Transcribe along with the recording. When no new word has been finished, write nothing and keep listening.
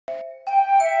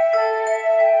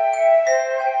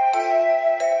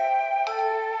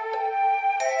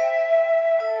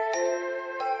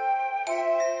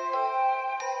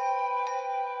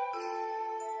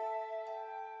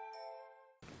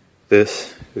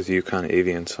This is UConn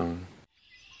Avian song.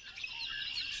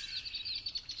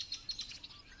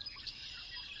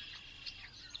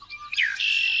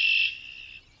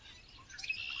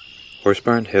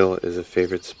 Horsebarn Hill is a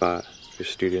favorite spot for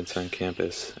students on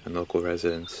campus and local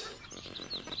residents.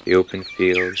 The open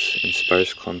fields and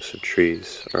sparse clumps of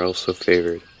trees are also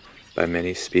favored by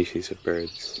many species of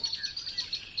birds.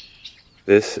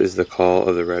 This is the call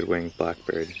of the red-winged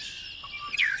blackbird.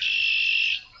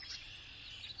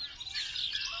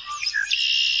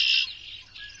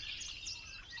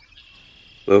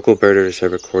 Local birders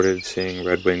have recorded seeing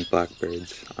red-winged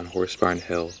blackbirds on Horsebarn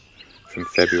Hill from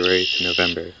February to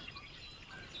November.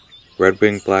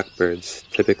 Red-winged blackbirds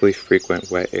typically frequent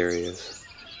wet areas,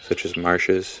 such as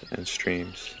marshes and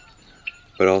streams,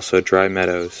 but also dry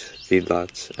meadows,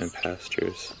 feedlots, and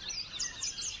pastures.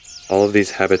 All of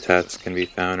these habitats can be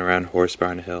found around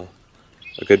Horsebarn Hill.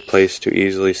 A good place to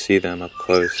easily see them up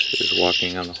close is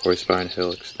walking on the Horsebarn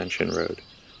Hill Extension Road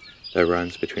that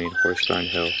runs between Horsebarn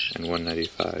Hill and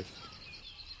 195.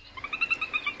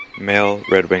 Male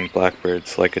red-winged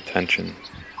blackbirds like attention.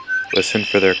 Listen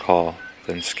for their call,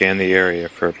 then scan the area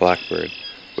for a blackbird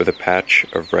with a patch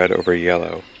of red over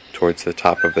yellow towards the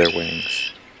top of their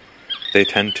wings. They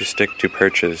tend to stick to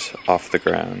perches off the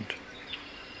ground.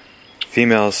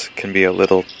 Females can be a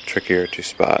little trickier to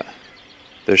spot.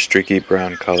 Their streaky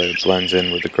brown color blends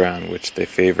in with the ground, which they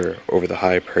favor over the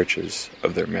high perches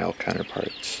of their male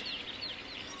counterparts.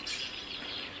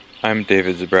 I'm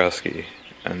David Zabrowski,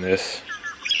 and this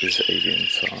is Avian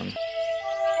Song.